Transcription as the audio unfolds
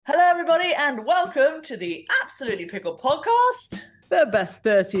everybody, and welcome to the Absolutely Pickled podcast. The best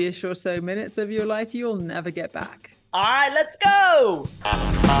 30-ish or so minutes of your life you'll never get back. All right, let's go.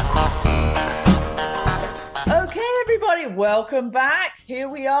 Okay, everybody, welcome back. Here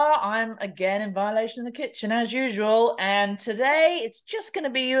we are. I'm again in violation in the kitchen as usual. And today it's just going to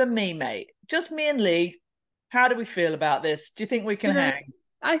be you and me, mate. Just me and Lee. How do we feel about this? Do you think we can hang?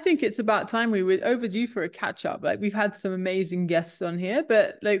 I think it's about time we were overdue for a catch up. Like, we've had some amazing guests on here,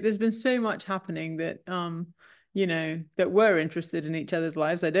 but like there's been so much happening that that we're interested in each other's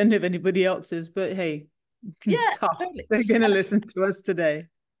lives. I don't know if anybody else is, but hey, Yeah, tough. totally. They're gonna listen to us today.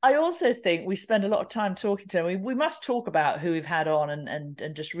 I also think we spend a lot of time talking to them. We must talk about who we've had on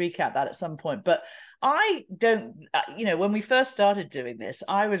and just recap that at some point. But I don't, when we first started doing this,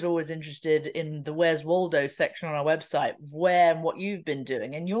 I was always interested in the Where's Waldo section on our website, where and what you've been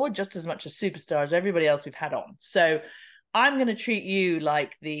doing. And you're just as much a superstar as everybody else we've had on. So I'm going to treat you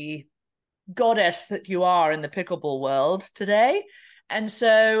like the goddess that you are in the pickleball world today. And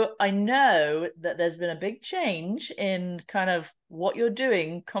so I know that there's been a big change in kind of what you're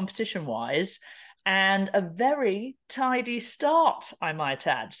doing competition-wise, and a very tidy start, I might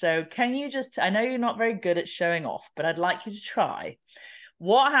add. So can you just, I know you're not very good at showing off, but I'd like you to try.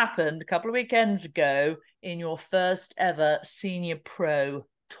 What happened a couple of weekends ago in your first ever senior pro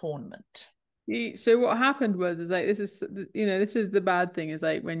tournament? So what happened was like, this is the bad thing, is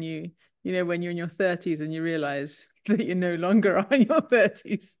like when when you're in your 30s and you realize that you no longer are in your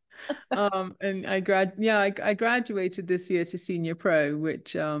 30s. And I graduated this year to senior pro,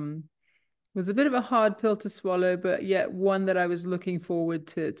 which was a bit of a hard pill to swallow, but yet one that I was looking forward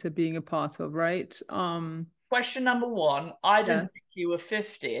to being a part of, right? Question number one, I didn't think you were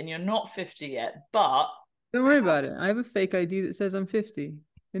 50, and you're not 50 yet, but don't worry about it. I have a fake ID that says I'm 50.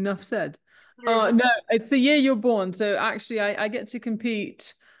 Enough said. No, it's the year you're born. So actually I get to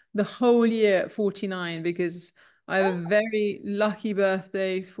compete the whole year at 49 because I have a very lucky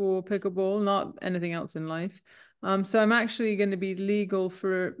birthday for pickleball, not anything else in life. So I'm actually going to be legal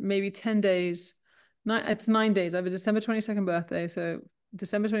for maybe 10 days. It's 9 days. I have a December 22nd birthday. So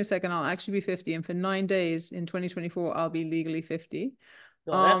December 22nd, I'll actually be 50. And for 9 days in 2024, I'll be legally 50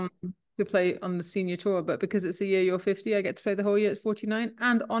 to play on the senior tour. But because it's a year you're 50, I get to play the whole year at 49.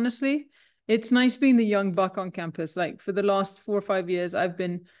 And honestly, it's nice being the young buck on campus. Like, for the last 4 or 5 years, I've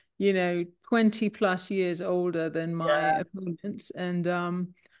been 20 plus years older than my opponents, and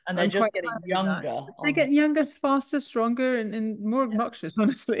they're just getting younger. They get younger, faster, stronger, and more obnoxious,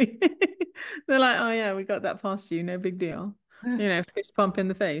 honestly. They're like, oh yeah, we got that past you, no big deal. Fist pump in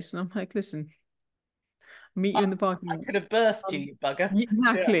the face. And I'm like, listen, I'll meet you in the parking lot. I could have birthed you bugger.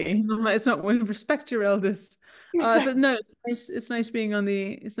 Exactly. Yeah. Like, it's not, respect your elders. Exactly. But no, it's nice being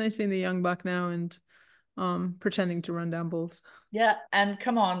the young buck now and pretending to run down balls. Yeah, and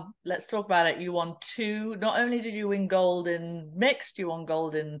come on, let's talk about it. You won 2. Not only did you win gold in mixed, you won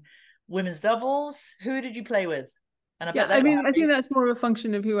gold in women's doubles. Who did you play with? And I think that's more of a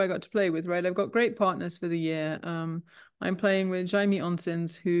function of who I got to play with, right? I've got great partners for the year. I'm playing with Jaime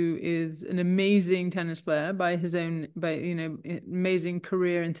Onsens, who is an amazing tennis player by amazing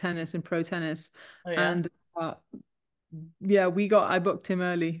career in tennis and pro tennis. Oh, yeah. And I booked him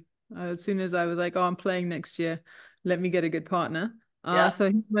early. As soon as I was like, oh, I'm playing next year, let me get a good partner.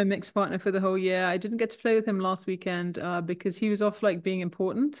 So he's my mixed partner for the whole year. I didn't get to play with him last weekend because he was off like being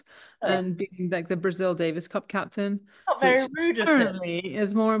important and being like the Brazil Davis Cup captain. Not very rude of him.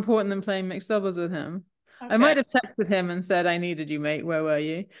 Is more important than playing mixed doubles with him. Okay. I might have texted him and said, I needed you, mate. Where were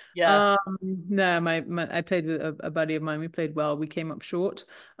you? Yeah. No, I played with a buddy of mine. We played well. We came up short.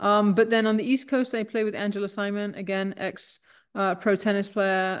 But then on the East Coast, I played with Angela Simon, again, pro tennis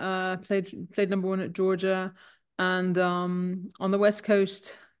player, played number 1 at Georgia, and on the West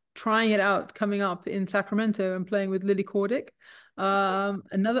Coast, trying it out, coming up in Sacramento and playing with Lily Cordick.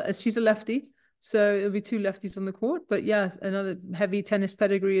 She's a lefty, so it'll be 2 lefties on the court, but yeah, another heavy tennis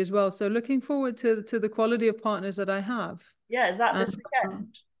pedigree as well. So looking forward to the quality of partners that I have. Yeah, is that this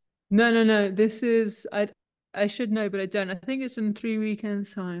weekend? No. This is I should know, but I don't. I think it's in 3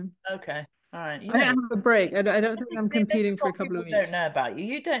 weekends time. Okay. All right. I don't have a break. I don't think I'm competing for a couple of weeks. Don't know about you.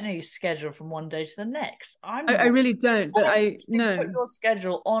 You don't know your schedule from one day to the next. I really don't, but I know. Put your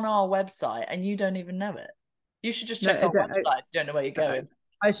schedule on our website and you don't even know it. You should just check our website if you don't know where you're going.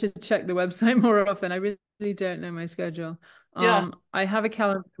 I should check the website more often. I really don't know my schedule. I have a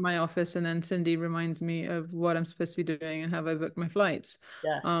calendar in my office, and then Cindy reminds me of what I'm supposed to be doing and have I booked my flights.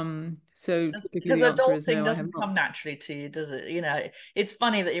 Yes. So because adulting doesn't come naturally to you, does it? It's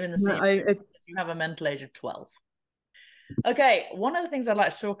funny that you're in the same. You have a mental age of 12. Okay, one of the things I'd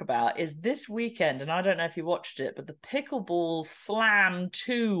like to talk about is this weekend, and I don't know if you watched it, but the Pickleball Slam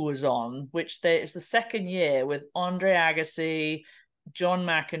 2 was on, it's the second year with Andre Agassi, John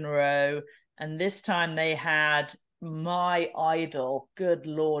McEnroe, and this time they had my idol. Good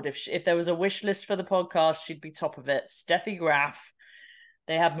Lord, if there was a wish list for the podcast, she'd be top of it. Steffi Graf.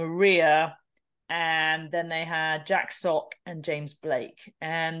 They had Maria, and then they had Jack Sock and James Blake.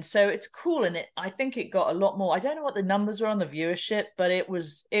 And so it's cool, and I think it got a lot more. I don't know what the numbers were on the viewership, but it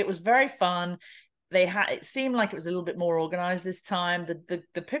was very fun. It seemed like it was a little bit more organized this time. The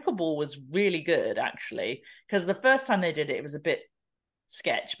pickleball was really good, actually, because the first time they did it, it was a bit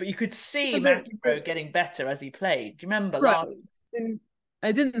sketch, but you could see McEnroe getting better as he played. Do you remember right?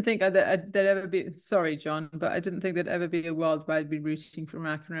 I didn't think there'd ever be, sorry, John, but I didn't think there'd ever be a world where I'd be rooting for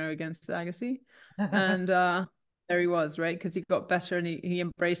McEnroe against Agassi. And there he was, right? Because he got better and he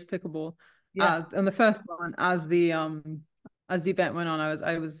embraced pickleball. Yeah. On the first one, as the event went on,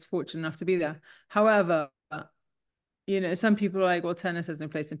 I was fortunate enough to be there. However, some people are like, well, tennis has no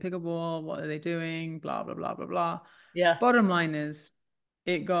place in pickleball. What are they doing? Blah, blah, blah, blah, blah. Yeah. Bottom line is,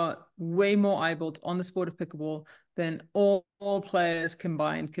 it got way more eyeballs on the sport of pickleball than all players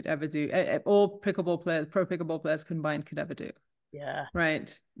combined could ever do. All pickleball players, pro pickleball players combined could ever do. Yeah.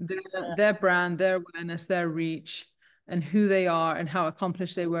 Right. Their brand, their awareness, their reach, and who they are and how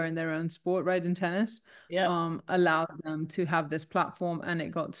accomplished they were in their own sport, right, in tennis, allowed them to have this platform, and it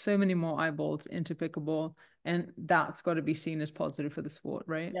got so many more eyeballs into pickleball, and that's got to be seen as positive for the sport,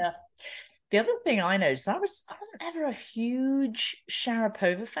 right? Yeah. The other thing I noticed, I wasn't ever a huge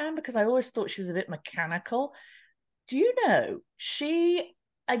Sharapova fan because I always thought she was a bit mechanical. Do you know, she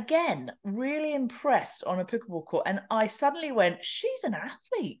again really impressed on a pickleball court, and I suddenly went, she's an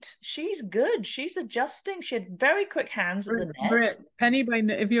athlete, she's good, she's adjusting, she had very quick hands at the net.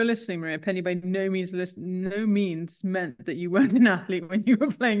 Maria, if you're listening, Maria, Penny by no means meant that you weren't an athlete when you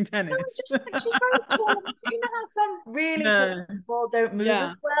were playing tennis. No, it's just like she's very tall. You know how some really tall people don't move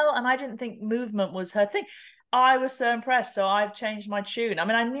as well, and I didn't think movement was her thing. I was so impressed, so I've changed my tune. I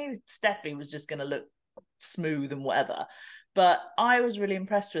mean, I knew Steffi was just going to look smooth and whatever, but I was really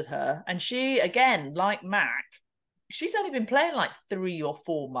impressed with her. And she, again, like Mac, she's only been playing like 3 or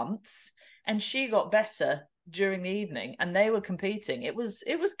 4 months, and she got better during the evening, and they were competing. It was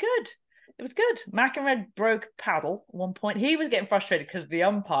good. It was good. McEnroe broke paddle at one point. He was getting frustrated because the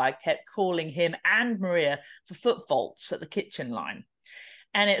umpire kept calling him and Maria for foot faults at the kitchen line.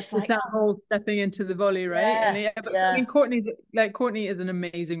 And it's like that whole stepping into the volley, right? I mean, Courtney is an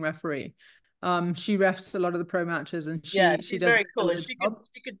amazing referee. She refs a lot of the pro matches, and she's does very cool. And she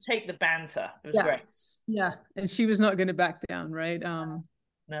could take the banter. It was great. Yeah, and she was not going to back down, right?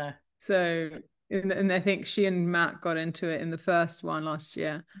 No. So, and I think she and Matt got into it in the first one last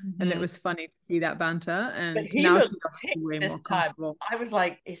year, and it was funny to see that banter. And but he now looked she way this more time. I was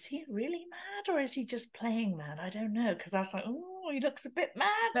like, is he really mad or is he just playing mad? I don't know, because I was like, oh, he looks a bit mad.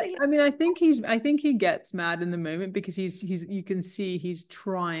 I mean, I think he gets mad in the moment because he's you can see he's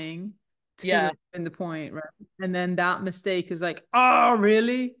trying to win the point, right? And then that mistake is like, oh,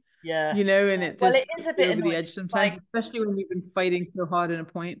 really? Yeah. And it just it is a bit over the edge sometimes, especially when you've been fighting so hard in a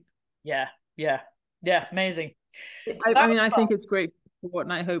point. Yeah. Amazing. I mean, I think it's great for what,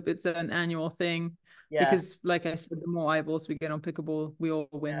 and I hope it's an annual thing. Yeah. Because, like I said, the more eyeballs we get on pickleball, we all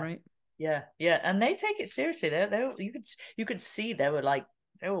win, right? Yeah. And they take it seriously. They you could see they were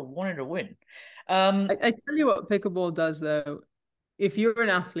wanting to win. I tell you what pickleball does though. If you're an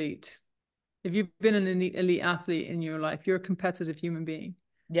athlete, if you've been an elite athlete in your life, you're a competitive human being.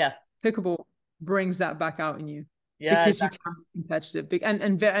 Yeah. Pickleball brings that back out in you. Yeah. Because you can be competitive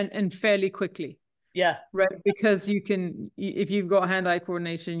and fairly quickly. Yeah. Right. Because you can, if you've got hand-eye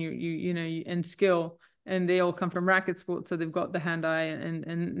coordination, and skill, and they all come from racket sports, so they've got the hand-eye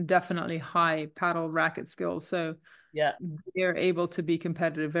and definitely high paddle racket skills. So yeah, they're able to be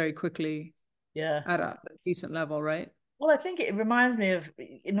competitive very quickly. Yeah. At a decent level, right? Well, I think it reminds me of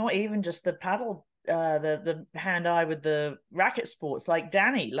not even just the paddle, the hand-eye with the racket sports, like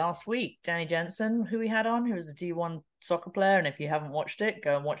Danny last week, Danny Jensen, who we had on, who was a D1 soccer player. And if you haven't watched it,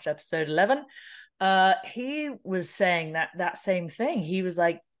 go and watch episode 11. He was saying that same thing. He was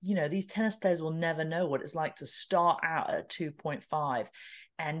like, these tennis players will never know what it's like to start out at 2.5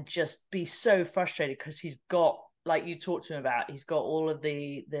 and just be so frustrated because he's got, like you talked to him about, he's got all of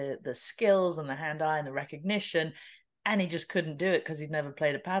the skills and the hand-eye and the recognition, and he just couldn't do it because he'd never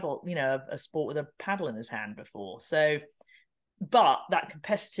played a paddle, a sport with a paddle in his hand before. So, but that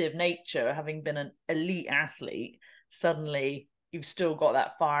competitive nature, having been an elite athlete, suddenly you've still got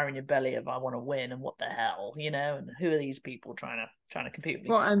that fire in your belly of I want to win, and what the hell, and who are these people trying to compete with me?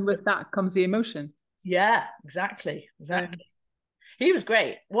 Well, and with that comes the emotion. Yeah, exactly. He was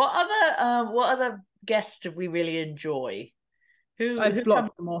great. What other guests did we really enjoy? Who I've come?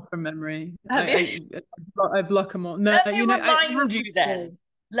 blocked them all from memory. Have you? I block them all. No, Let me I remind have you to say, then.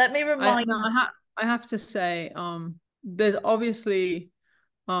 Let me remind. I have to say, there's obviously,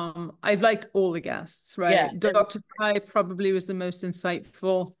 I've liked all the guests, Yeah, right? Dr. Ty probably was the most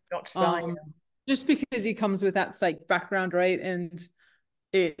insightful, not Saya. um, just because he comes with that psych background, right? And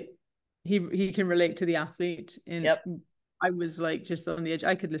it, he can relate to the athlete. And Yep. I was like just on the edge.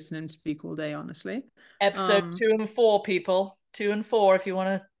 I could listen to him speak all day, honestly. Episode Um, 2 and 4, people. 2 and 4, if you want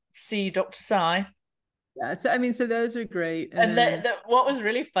to see Dr. Sai. yeah, so I mean, so those are great. And And then what was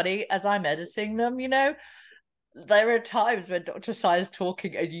really funny as I'm editing them, there are times when Dr. Sai is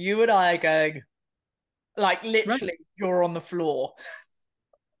talking and you and I are going, like, right. literally, you're on the floor.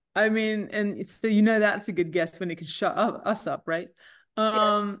 I mean, and so that's a good guess when it could shut us up, right?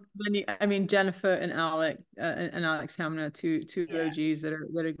 Yes. I mean, Jennifer and Alex Hamner, two Yeah. OGs that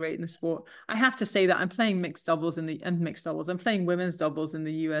are great in the sport. I have to say that I'm playing mixed doubles and mixed doubles. I'm playing women's doubles in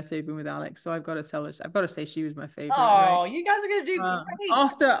the US Open with Alex, so I've got to tell her. I've got to say she was my favorite, right? Oh, you guys are going to do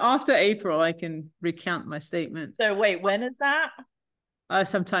great. After April, I can recount my statement. So, wait, when is that?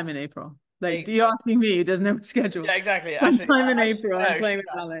 Sometime in April. Like, Wait, do you asking me? Who doesn't know my schedule? yeah, exactly. Actually, Sometime in I should April, I'm know, playing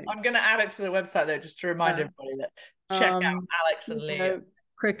shouldn't with Alex. I'm going to add it to the website, though, just to remind Yeah. everybody that check out Um, Alex and Leah.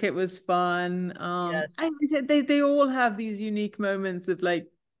 Cricket was fun. Yes. They all have these unique moments of like,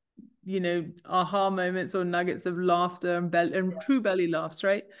 aha moments or nuggets of laughter and true belly laughs,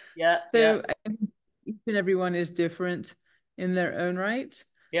 right? Yeah. Yeah. So I think each and everyone is different in their own right.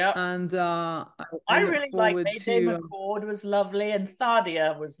 Yeah. And I I look really like forward Mayday to McCord was lovely and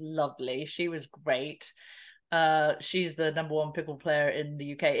Thadia was lovely. She was great. She's the number one pickle player in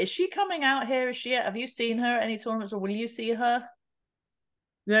the UK. Is she coming out here? Have you seen her at any tournaments or will you see her?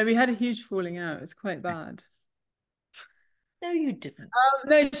 no, we had a huge falling out. It's quite bad. No, you didn't.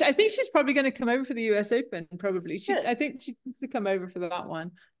 No, I think she's probably going to come over for the US Open. Probably, Good. I think she needs to come over for that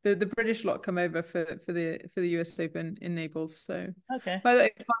one. The British lot come over for the US Open in Naples. So, Okay. by the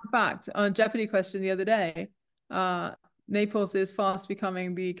way, fun fact on Jeopardy question the other day, Naples is fast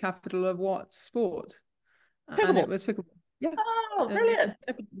becoming the capital of what sport? And it Pickleball. was pickleball. Yeah, Oh, brilliant.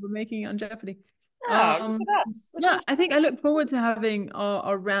 we're making it on Jeopardy. Oh, look at us. Look at Yeah, us. I think I look forward to having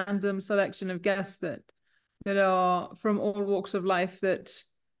a random selection of guests that are from all walks of life. That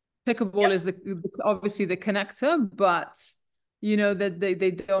pickleball Yep. is obviously the connector, but that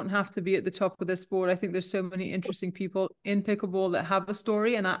they don't have to be at the top of the sport. I think there's so many interesting people in pickleball that have a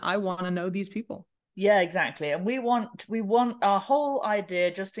story, and I want to know these people. Yeah, exactly. And we want our whole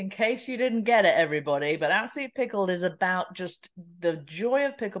idea, just in case you didn't get it, everybody, but Absolutely Pickled is about just the joy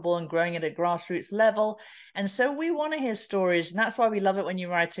of pickleball and growing it at grassroots level. And so we want to hear stories, and that's why we love it when you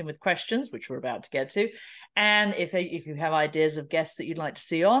write in with questions, which we're about to get to. And if you have ideas of guests that you'd like to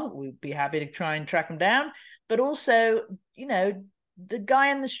see on, we'd be happy to try and track them down. But also, the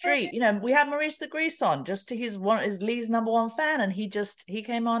guy in the street, we had Maurice the Grease on, he's Lee's number one fan, and he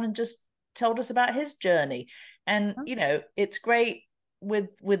came on and just told us about his journey. And it's great with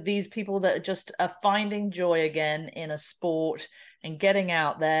these people that are finding joy again in a sport and getting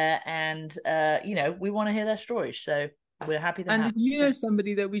out there, and we want to hear their stories, so we're happy to And have if you know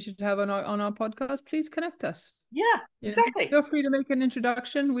somebody that we should have on our podcast, please connect us. yeah, exactly. Feel free to make an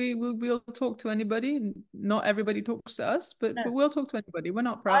introduction. We'll talk to anybody. Not everybody talks to us, but No. we'll talk to anybody. We're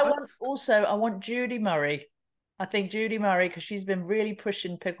not I proud. want Judy Murray. I think Judy Murray, because she's been really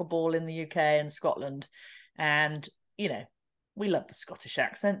pushing pickleball in the UK and Scotland. And, we love the Scottish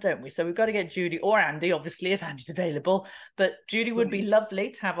accent, don't we? So we've got to get Judy, or Andy, obviously, if Andy's available. But Judy would be lovely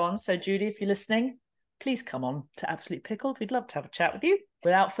to have on. So, Judy, if you're listening, please come on to Absolute Pickled. We'd love to have a chat with you.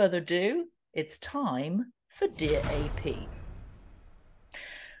 Without further ado, it's time for Dear AP.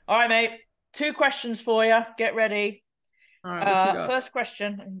 All right, mate. 2 questions for you. Get ready. All right, what you got? First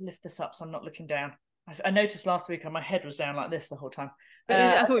question. Let me lift this up so I'm not looking down. I noticed last week my head was down like this the whole time.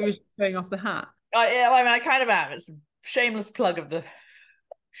 I thought you were showing off the hat. Yeah, I mean, I kind of am. It's a shameless plug of the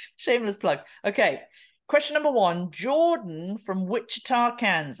shameless plug. Okay. Question number 1. Jordan from Wichita,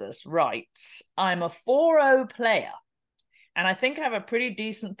 Kansas writes, I'm a 4-0 player and I think I have a pretty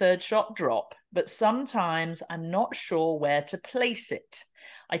decent third shot drop, but sometimes I'm not sure where to place it.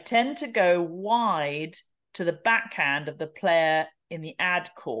 I tend to go wide to the backhand of the player in the ad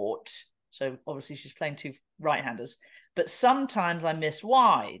court. So obviously she's playing 2 right-handers, but sometimes I miss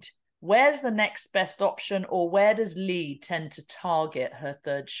wide. Where's the next best option, or where does Lee tend to target her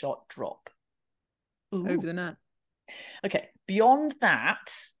third shot drop? Ooh. Over the net. Okay. Beyond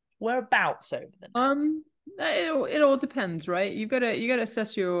that, whereabouts over the net? It all depends, right? You gotta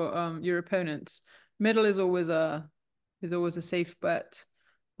assess your opponents. Middle is always a safe bet.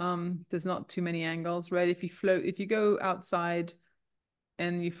 There's not too many angles, right? If you go outside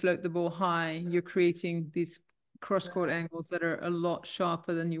and you float the ball high, you're creating these cross-court angles that are a lot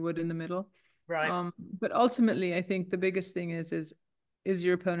sharper than you would in the middle. Right. But ultimately, I think the biggest thing is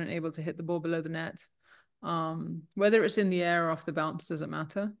your opponent able to hit the ball below the net? Whether it's in the air or off the bounce doesn't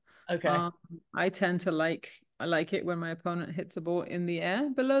matter. Okay. I tend to I like it when my opponent hits a ball in the air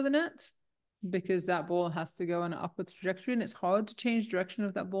below the net because that ball has to go on an upwards trajectory and it's hard to change direction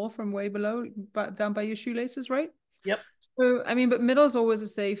of that ball from way below down by your shoelaces, right? Yep. So I mean, but middle is always a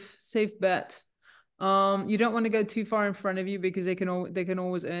safe bet. You don't want to go too far in front of you because they can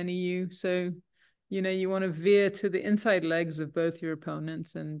always earny you. So, you want to veer to the inside legs of both your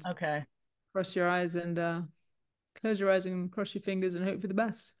opponents and Okay. cross your eyes and close your eyes and cross your fingers and hope for the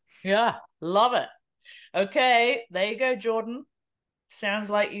best. Yeah, love it. Okay, there you go, Jordan. Sounds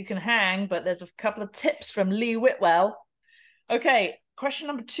like you can hang, but there's a couple of tips from Lee Whitwell. Okay, question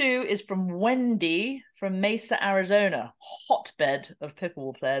number 2 is from Wendy from Mesa, Arizona, hotbed of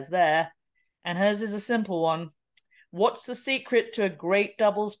pickleball players there. And hers is a simple one. What's the secret to a great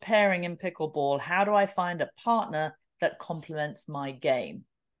doubles pairing in pickleball? How do I find a partner that complements my game?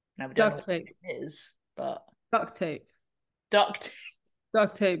 Now, we don't know Duct what tape. it is, but Duct tape. duct.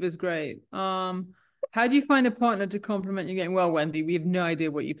 Duct tape is great. How do you find a partner to complement your game? Well, Wendy, we have no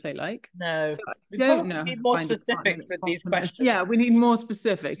idea what you play like. No, So I we don't probably know how need to more find a partner specifics that with these complements. Yeah, questions. we need more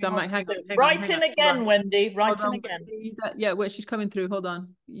specifics. I'm More like, specific. hang on, Write hang in on, hold again, on. Wendy. Hold Write in on, again. Wendy. Yeah, wait, she's coming through. Hold on.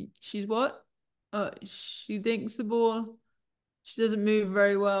 She's what? She dinks the ball. She doesn't move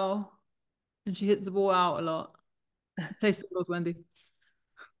very well. And she hits the ball out a lot. Play singles, Wendy.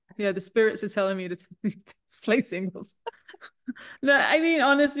 Yeah, the spirits are telling me to play singles. No, I mean,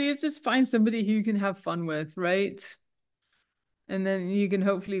 honestly, it's just find somebody who you can have fun with, right? And then you can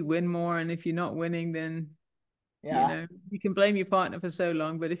hopefully win more. And if you're not winning, then, Yeah. you can blame your partner for so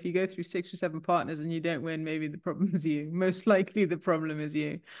long. But if you go through 6 or 7 partners and you don't win, maybe the problem is you. Most likely the problem is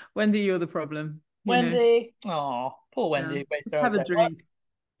you. Wendy, you're the problem. Wendy. Oh, poor Yeah. Wendy. Wait, Just sorry, have a sorry. What? drink. Just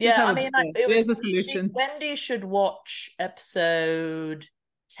Yeah, have I a mean, beer. it was There's a funny. solution. Wendy should watch episode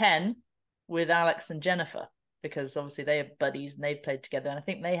 10 with Alex and Jennifer because obviously they are buddies and they've played together. And I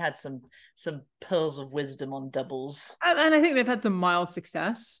think they had some pearls of wisdom on doubles. And I think they've had some mild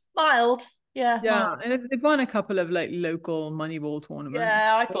success. Mild. Yeah, Yeah, mild. and they've won a couple of like local Moneyball Yeah, tournaments.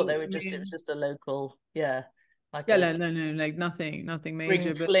 I So, thought they were I just, it was mean, just a local, yeah, like yeah, a no, like nothing spring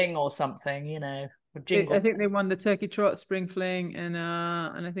major. But fling or something, or jingle I think they bells. won the Turkey Trot Spring Fling and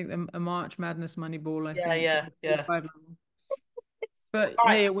I think a March Madness Moneyball. I Yeah, think yeah, yeah. 5 level. But All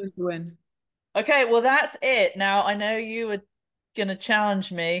right. hey, it was the win. Okay, well, that's it. Now, I know you were going to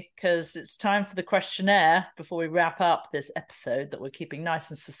challenge me because it's time for the questionnaire before we wrap up this episode that we're keeping nice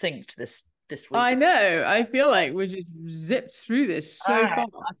and succinct this week. I know. I feel like we just zipped through this All so right. fast.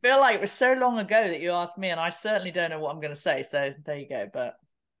 I feel like it was so long ago that you asked me, and I certainly don't know what I'm going to say. So there you go. But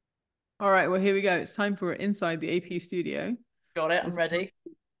All right, well, here we go. It's time for Inside the AP Studio. got it. I'm It's ready.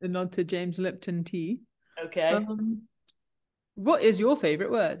 a nod to James Lipton tea. Okay. What is your favorite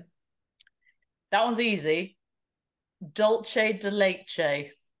word? That one's easy. Dolce de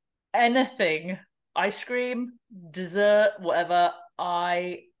leche. Anything. Ice cream, dessert, whatever.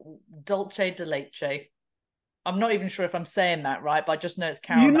 Dolce de leche. I'm not even sure if I'm saying that right, but I just know it's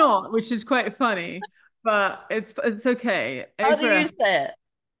You're caramel. not, which is quite funny, but it's okay. How do you say it?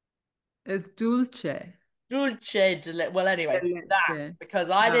 It's dulce. Dulce de leche. Well, anyway, that Leche. because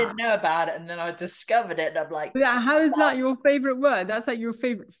I Ah. didn't know about it, and then I discovered it, and I'm like, Yeah, how is that your favorite word? That's like your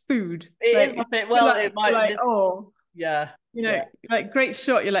favorite food. it is my Like favorite. you're Well, it you're might. like, This, oh, yeah, yeah. like great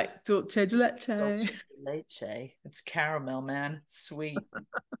shot. You're like dulce de leche. Dulce de leche. It's caramel, man. It's sweet.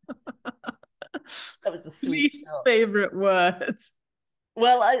 That was a sweet Least shot. favorite word.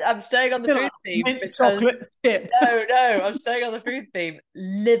 Well, I'm staying on the You're food like, theme mint because chocolate chip. no, I'm staying on the food theme.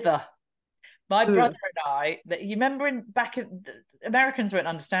 Liver. My brother Ugh. and I, that you remember back in Americans won't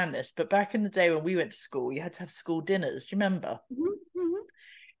understand this, but back in the day when we went to school, you had to have school dinners. Do you remember? Mhm, mhm.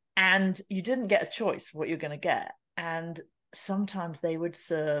 And you didn't get a choice of what you're going to get. And sometimes they would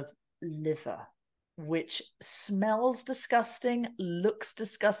serve liver, which smells disgusting, looks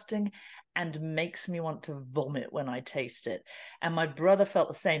disgusting, and makes me want to vomit when I taste it. And my brother felt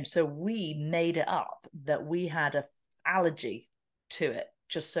the same. So we made it up that we had an allergy to it,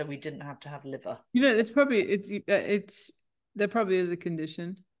 just so we didn't have to have liver. There probably is a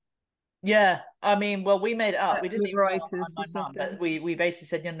condition. Yeah, I mean, well, we made it up. We didn't even tell Liveritis my or mum, but something. we basically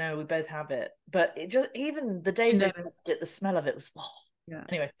said, we both have it. But it just even the days they Genetic. served it, the smell of it was. Oh. Yeah.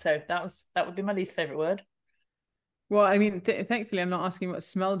 Anyway, so that would be my least favorite word. Well, I mean, thankfully, I'm not asking what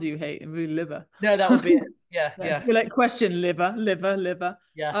smell do you hate and really liver. No, that would be it. Yeah, yeah, You're like question liver, liver, liver.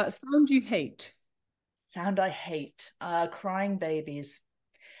 yeah. Sound you hate. Sound I hate. Crying babies.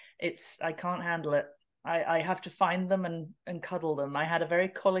 I can't handle it. I have to find them and cuddle them. I had a very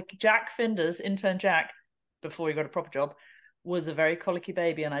colicky Jack Finders, intern Jack, before he got a proper job, was a very colicky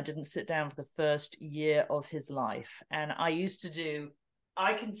baby, and I didn't sit down for the first year of his life. And I used to do,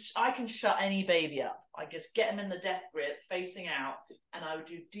 I can shut any baby up. I just get him in the death grip, facing out, and I would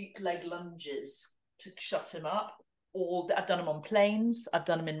do deep leg lunges to shut him up. Or I've done them on planes, I've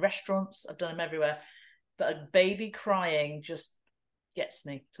done them in restaurants, I've done them everywhere. But a baby crying just gets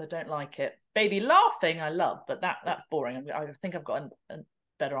me, so I don't like it. Baby laughing, I love, but that's boring. I think I've got a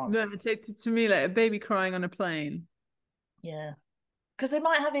better answer. No, to me, like a baby crying on a plane. Yeah, because they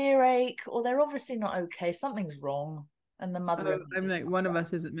might have earache, or they're obviously not okay. Something's wrong, and the mother. I'm like, one of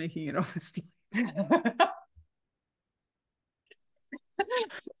us isn't making it off this plane.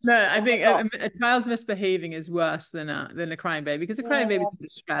 No, I think a child misbehaving is worse than a crying baby, because a crying baby's in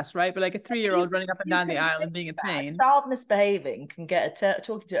distress, right? But like a 3-year-old running up and down the aisle and being in pain. A child misbehaving can get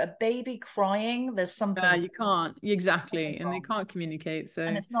talking to a baby crying. There's something. Yeah, you can't exactly, and they can't communicate. So,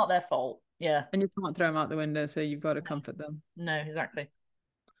 and it's not their fault. Yeah, and you can't throw them out the window, so you've got to comfort them. No, exactly.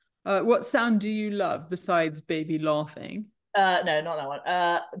 What sound do you love besides baby laughing? No, not that one.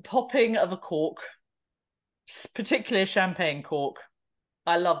 Popping of a cork, particularly a champagne cork.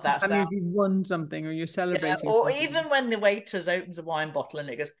 I love that sound. Means you've won something or you're celebrating. Or even when the waiters opens a wine bottle and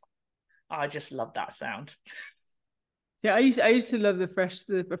it goes, I just love that sound. Yeah, I used to love the fresh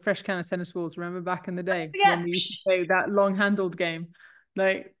can of tennis balls. Remember back in the day when we used to play that long-handled game,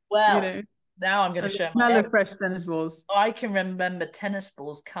 like now I'm going to show my fresh tennis balls. I can remember tennis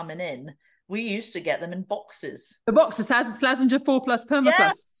balls coming in. We used to get them in boxes. The boxes, Slazenger 4+ Perma+.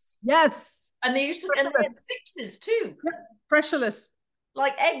 Yes. And they used to get sixes too. Yep. Pressureless.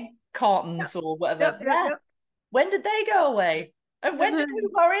 Like egg cartons or whatever. Yep. When did they go away? And when did we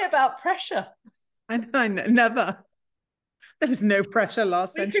worry about pressure? I know, never. There was no pressure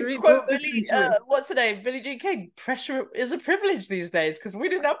last century. Quote what's her name? Billie Jean King. Pressure is a privilege these days because we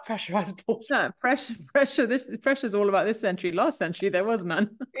didn't have pressurized balls. No, pressure. This pressure is all about this century. Last century, there was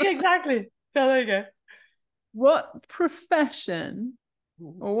none. Exactly. So there you go. What profession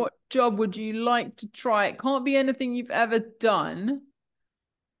or what job would you like to try? It can't be anything you've ever done.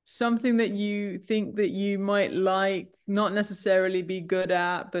 Something that you think that you might like, not necessarily be good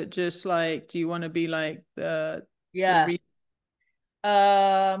at, but just like, do you want to be like the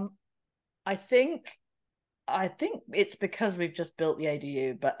I think it's because we've just built the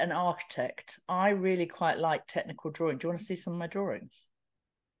ADU, but an architect. I really quite like technical drawing. Do you want to see some of my drawings?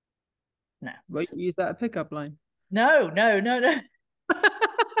 No. Well, you use that a pickup line. No. No, I'm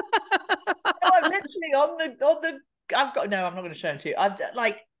literally on the I'm not going to show it to you.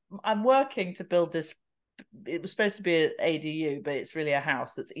 I'm working to build this. It was supposed to be an ADU, but it's really a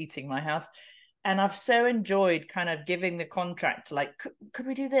house that's eating my house. And I've so enjoyed kind of giving the contract to like, could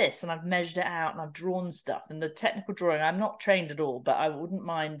we do this? And I've measured it out and I've drawn stuff. And the technical drawing, I'm not trained at all, but I wouldn't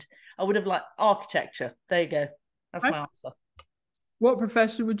mind. I would have liked architecture. There you go. That's my answer. What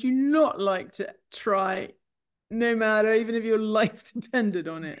profession would you not like to try, no matter, even if your life depended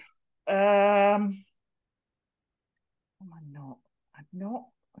on it? I'm not.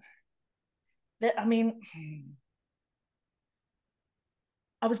 I mean,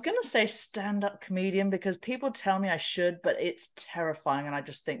 I was going to say stand-up comedian because people tell me I should, but it's terrifying. And I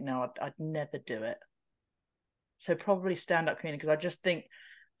just think, no, I'd never do it. So probably stand-up comedian because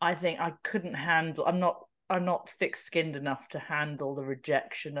I think I couldn't handle, I'm not thick-skinned enough to handle the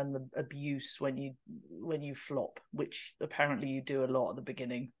rejection and the abuse when you flop, which apparently you do a lot at the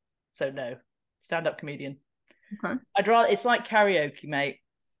beginning. So no, stand-up comedian. Okay. It's like karaoke, mate.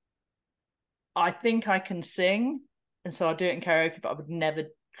 I think I can sing, and so I'll do it in karaoke, but I would never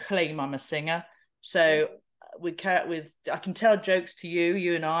claim I'm a singer. So I can tell jokes to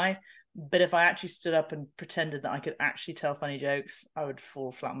you and I, but if I actually stood up and pretended that I could actually tell funny jokes, I would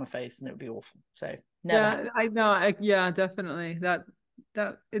fall flat on my face and it would be awful. So never. Yeah, I know. Yeah, definitely. That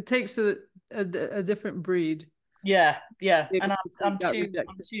it takes a different breed. Yeah, and I'm too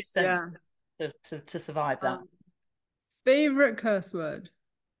sensitive to survive that. Favorite curse word?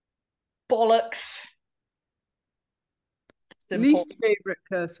 Bollocks. Least favorite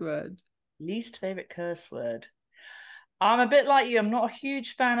curse word? Least favorite curse word. I'm a bit like you. I'm not a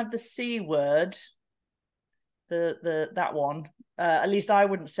huge fan of the C word. That one. At least I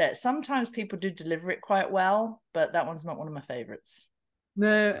wouldn't say it. Sometimes people do deliver it quite well, but that one's not one of my favorites.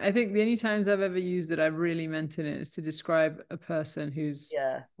 No, I think the only times I've ever used it, I've really meant it is to describe a person who's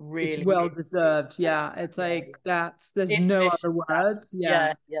Yeah, it's really. well deserved. Yeah, it's Yeah, like there's it's no other vicious that. words.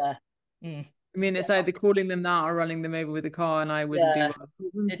 Yeah, Yeah. yeah. Mm, I mean, it's either calling them that or running them over with a car, and I wouldn't be yeah. one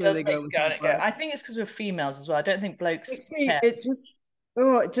of them, It so does they make go you with go that and go. word. I think it's because we're females as well. I don't think blokes Makes me, care. it just,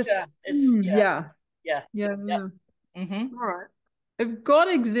 oh, it just, Yeah, it's yeah, yeah, yeah, yeah, yep. yeah. Mm-hmm. All right. If God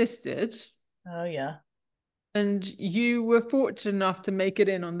existed Oh yeah. and you were fortunate enough to make it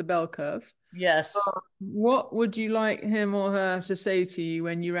in on the bell curve, Yes. what would you like him or her to say to you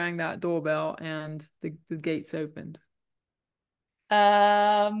when you rang that doorbell and the gates opened?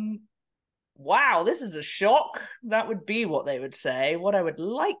 Um, wow, this is a shock. That would be what they would say. What I would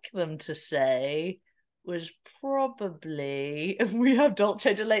like them to say was probably we have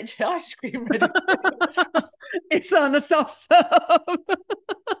dolce de leche ice cream ready. It's on a soft serve.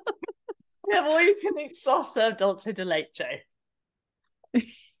 We have all you can eat soft serve dolce de leche.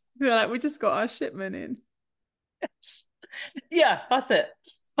 They're like, we just got our shipment in. Yes. Yeah, that's it.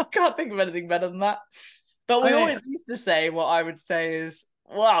 I can't think of anything better than that. But we I always used to say what I would say is,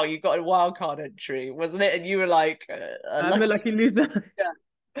 "Wow, you got a wild card entry, wasn't it?" And you were like, I'm a "Lucky." lucky loser. Yeah,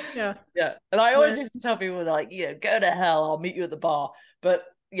 Yeah. yeah. And I always Yeah. used to tell people like, "Go to hell. I'll meet you at the bar." But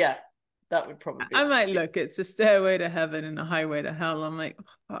yeah, that would probably be. I might look, it's a stairway to heaven and a highway to hell. I'm like, oh,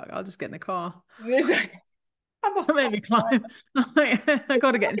 fuck, I'll just get in the car. I'm a So maybe fine. climb. I'm like, I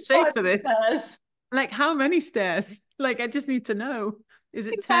gotta get in shape Climb for the this. stairs. Like, how many stairs? Like, I just need to know. Is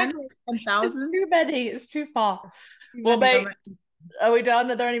it 10? Exactly. It's 10,000? too many. It's too far. Too Well, many. mate, are we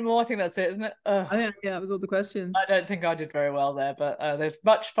done? Are there any more? I think that's it, isn't it? Oh, yeah, yeah, that was all the I questions. don't think I did very well there, but there's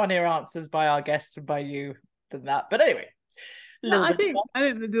much funnier answers by our guests and by you than that. But anyway, a No, little bit of fun, I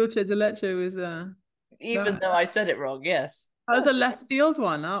think the dulce de leche was even that, though I said it wrong. Yes. that was a left field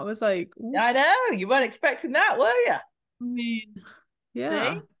one. That was like, ooh, I know. You weren't expecting that, were you? I mean, See?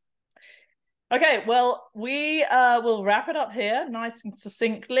 yeah. Okay, well, we will wrap it up here nice and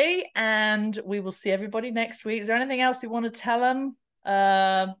succinctly, and we will see everybody next week. Is there anything else you want to tell them?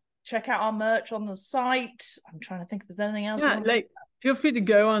 Check out our merch on the site. I'm trying to think if there's anything else you Yeah, want. like feel free to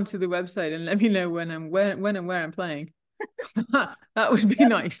go onto the website and let me know when and where I'm playing. That would be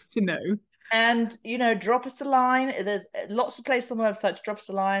nice to know. And drop us a line. There's lots of places on the website to drop us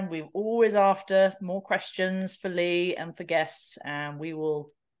a line. We're always after more questions for Lee and for guests, and we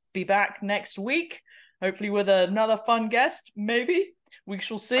will be back next week, hopefully with another fun guest. Maybe we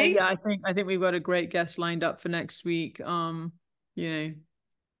shall see. Yeah, I think we've got a great guest lined up for next week. You know,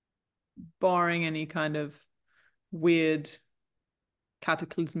 barring any kind of weird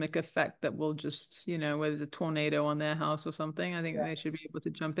cataclysmic effect that will just, where there's a tornado on their house or something, I think they should Yes. be able to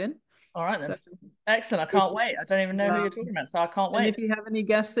jump in. All right then. So, Excellent. I can't wait. I don't even know who you're talking about, so I can't and wait. if you have any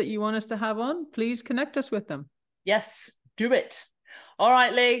guests that you want us to have on, please connect us with them. Yes, do it. All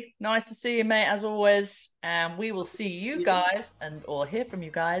right, Lee. Nice to see you, mate, as always. And we will see you guys or hear from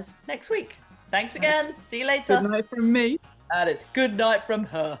you guys next week. Thanks again. See you later. Good night from me. And it's good night from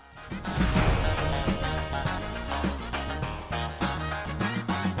her.